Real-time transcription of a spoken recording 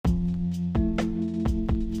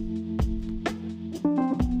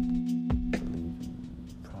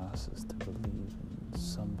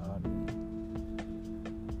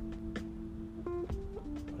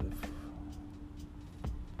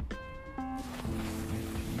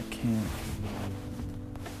can't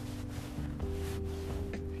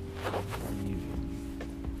believe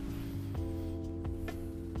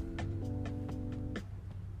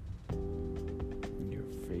in your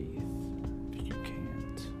faith, if you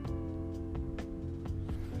can't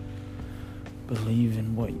believe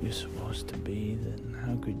in what you're supposed to be, then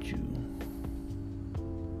how could you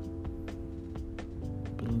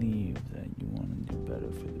believe that you want to do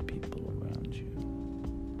better for the people around you?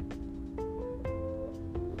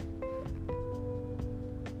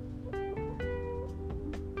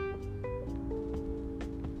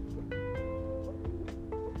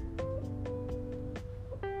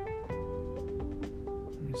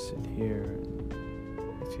 You sit here and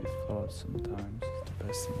with your thoughts sometimes is the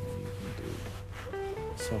best thing that you can do.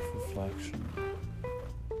 Self-reflection.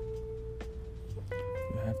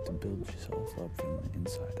 You have to build yourself up from the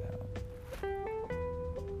inside out.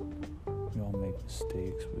 We all make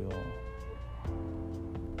mistakes. We all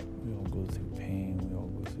go through pain. We all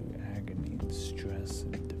go through agony and stress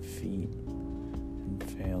and defeat and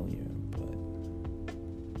failure. But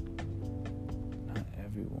not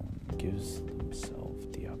everyone gives themselves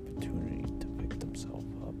the opportunity to pick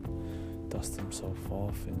themselves up, dust themselves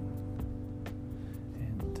off, and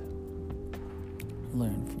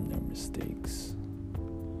learn from their mistakes.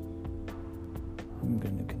 I'm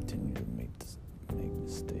going to continue to make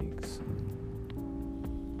mistakes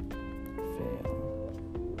and fail.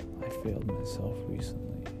 I failed myself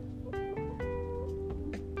recently.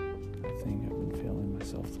 I think I've been failing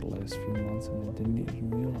myself the last few months and I didn't even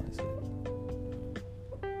realize it.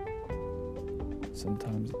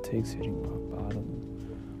 Sometimes it takes hitting rock bottom,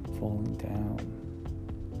 falling down,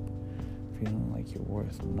 feeling like you're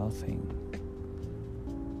worth nothing,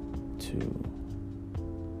 to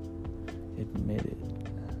admit it,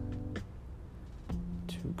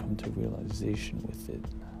 to come to realization with it.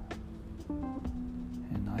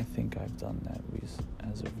 And I think I've done that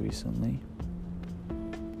as of recently.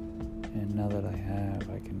 And now that I have,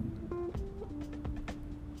 I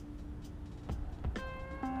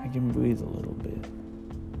can breathe a little bit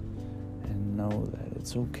and know that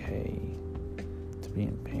it's okay to be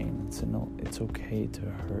in pain. It's okay to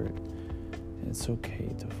hurt. And it's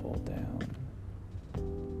okay to fall down.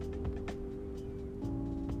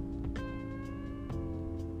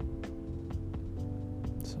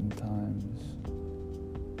 Sometimes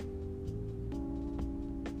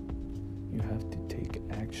you have to take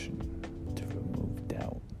action to remove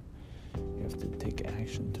doubt. You have to take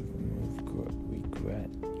action to remove regret.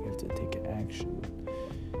 You have to take action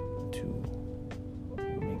to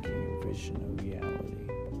make your vision a reality.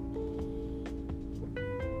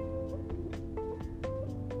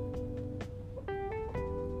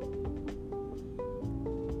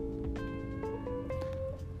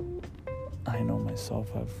 I know myself,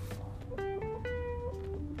 I've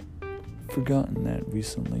forgotten that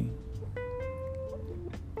recently,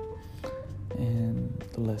 and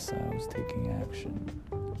the less I was taking action,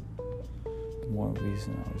 the more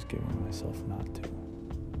reason I was giving myself not to.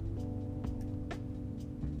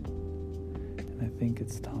 And I think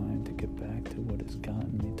it's time to get back to what has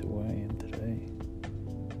gotten me to where I am today.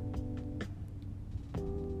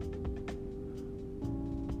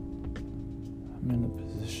 I'm in a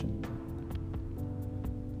position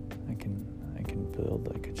I can build,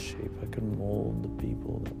 I could shape, I could mold the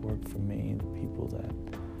people that work for me, the people that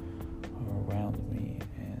are around me,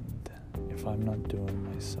 and if I'm not doing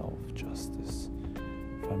myself justice,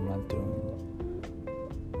 if I'm not doing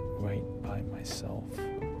right by myself,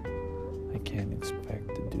 I can't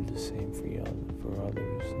expect to do the same for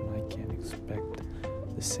others, and I can't expect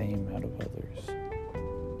the same out of others.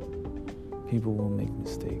 People will make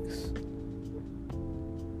mistakes.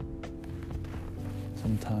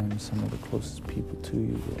 Sometimes some of the closest people to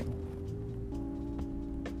you will.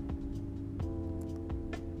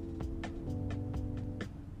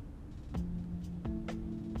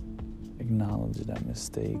 Acknowledge that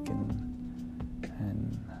mistake and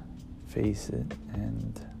face it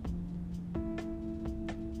and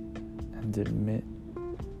admit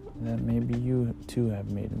that maybe you too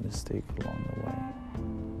have made a mistake along the way.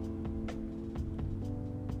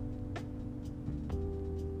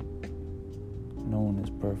 No one is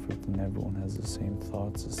perfect and everyone has the same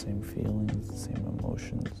thoughts, the same feelings, the same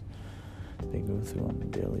emotions they go through on a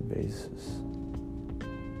daily basis.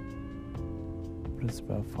 But it's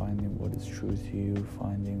about finding what is true to you,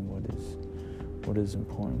 finding what is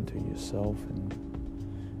important to yourself and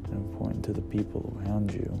important to the people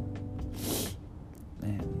around you.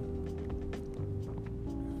 And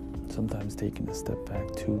sometimes taking a step back,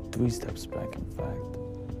 2-3 steps back, in fact,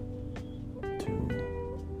 to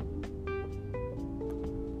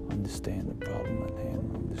understand the problem at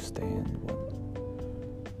hand, understand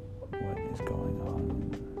what is going on,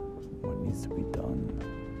 what needs to be done.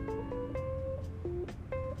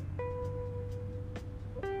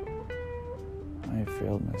 I have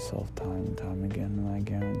failed myself time and time again, and I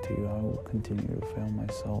guarantee you I will continue to fail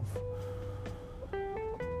myself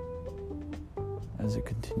as I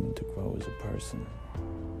continue to grow as a person.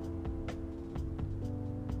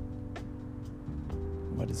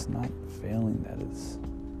 But it's not failing that is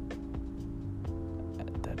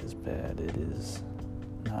bad. It is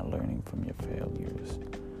not learning from your failures,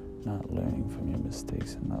 not learning from your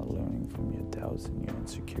mistakes, and not learning from your doubts and your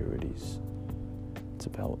insecurities. It's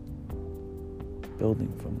about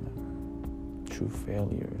building from them. True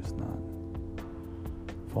failure is not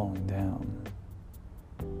falling down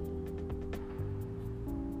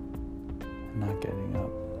and not getting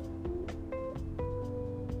up.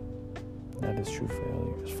 That is true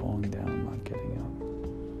failure, is falling down and not getting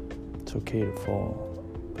up. It's okay to fall,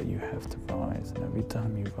 but you have to rise, and every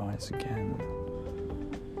time you rise again,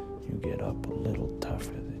 you get up a little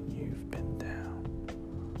tougher than you've been down.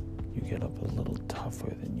 You get up a little tougher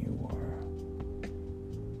than you were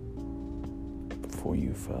before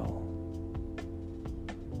you fell.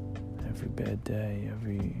 Every bad day,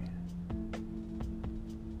 every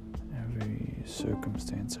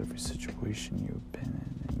circumstance, every situation you've been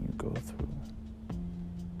in and you go through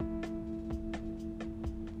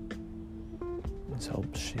has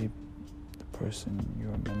helped shape the person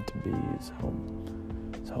you're meant to be. It's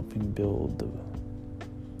helping build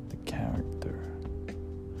the character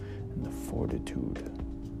and the fortitude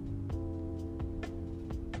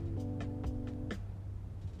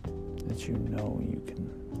that you know you can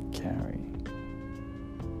carry.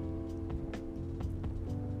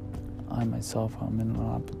 I myself, I'm in an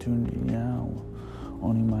opportunity now,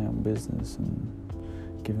 owning my own business and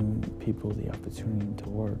giving people the opportunity to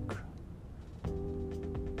work.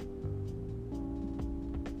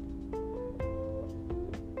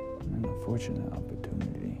 An unfortunate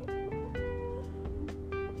opportunity.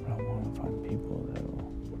 But I want to find people that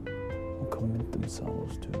will commit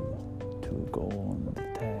themselves to a goal and the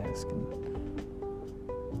task. And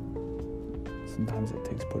sometimes it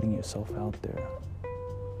takes putting yourself out there.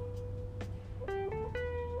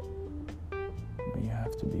 You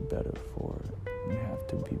have to be better for it. You have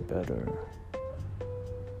to be better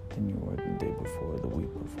than you were the day before, the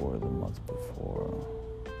week before, the month before.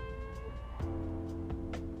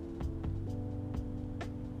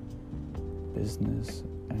 Business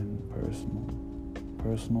and personal.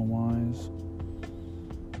 Personal-wise,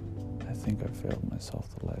 I think I failed myself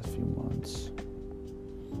the last few months.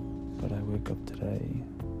 But I wake up today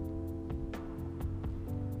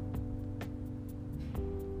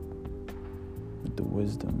with the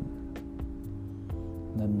wisdom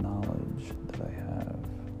and the knowledge that I have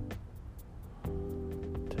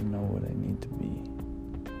to know what I need to be,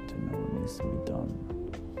 to know what needs to be done.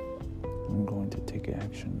 I'm going to take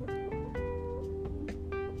action.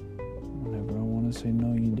 Whenever I want to say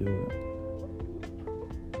no, you do it.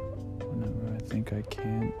 Whenever I think I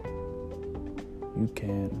can't, you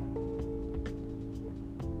can.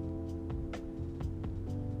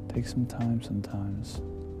 Take some time sometimes.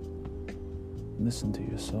 Listen to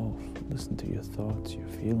yourself, listen to your thoughts, your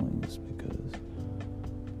feelings, because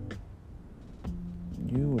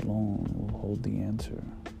you alone will hold the answer,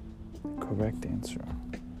 the correct answer,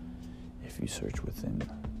 if you search within.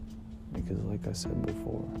 Because like I said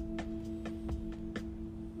before,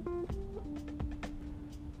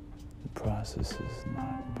 the process is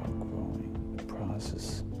not about growing. The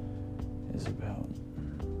process is about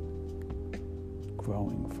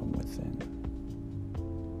growing from within.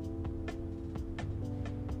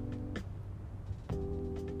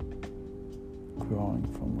 Growing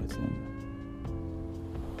from within.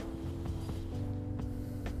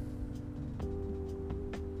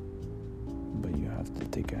 But you have to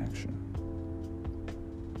take action.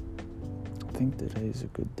 I think today is a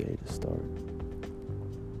good day to start.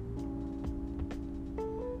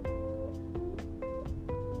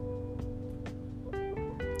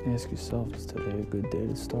 Ask yourself, is today a good day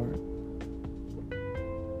to start?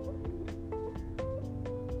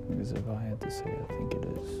 Because if I had to say, I think it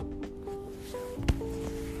is.